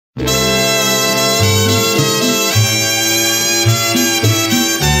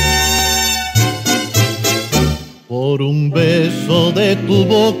de tu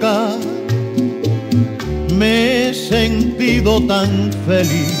boca me he sentido tan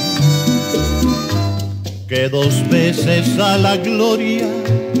feliz que 2 veces a la gloria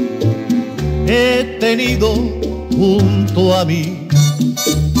he tenido junto a mí.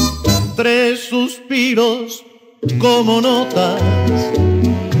 3 suspiros como notas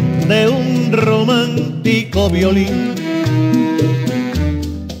de un romántico violín.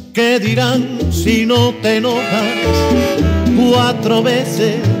 ¿Qué dirán si no te enojas? 4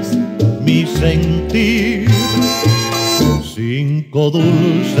 veces mi sentir. 5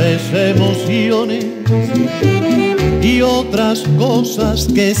 dulces emociones y otras cosas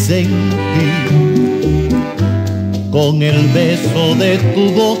que sentí. Con el beso de tu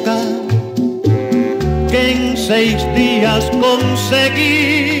boca que en 6 días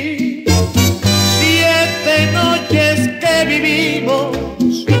conseguí. 7 noches que vivimos,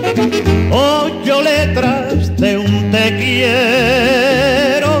 8 letras de un te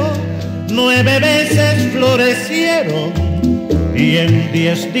quiero. 9 veces florecieron y en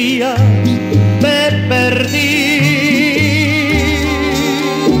 10 días te perdí.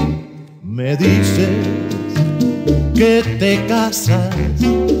 Me dices que te casas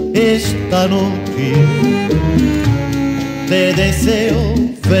esta noche, te deseo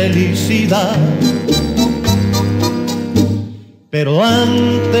felicidad, pero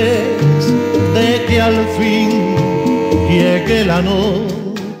antes de que al fin llegue la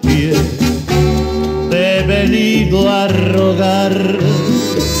noche, te he venido a rogar.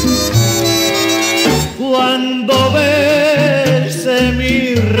 Cuando bese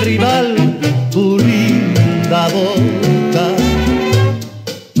mi rival tu linda boca,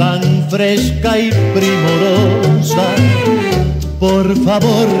 tan fresca y primorosa, por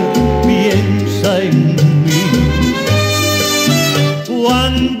favor piensa en mí.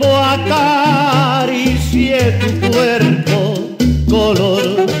 Cuando acaricie tu cuerpo color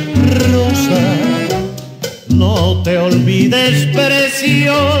rosa, no te olvides,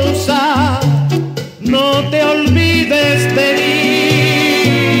 preciosa, no te olvides de mí.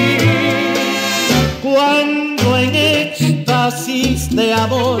 Cuando en éxtasis de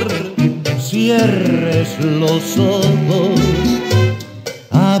amor cierres los ojos,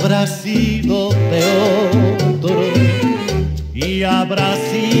 habrá sido de otro y habrá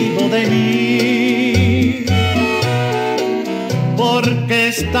sido de mí, porque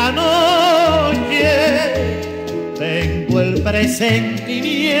esta noche tengo el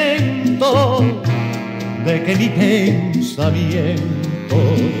presentimiento de que mi pensamiento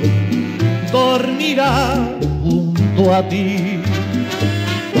dormirá junto a ti,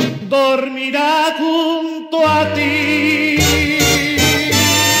 dormirá junto a ti.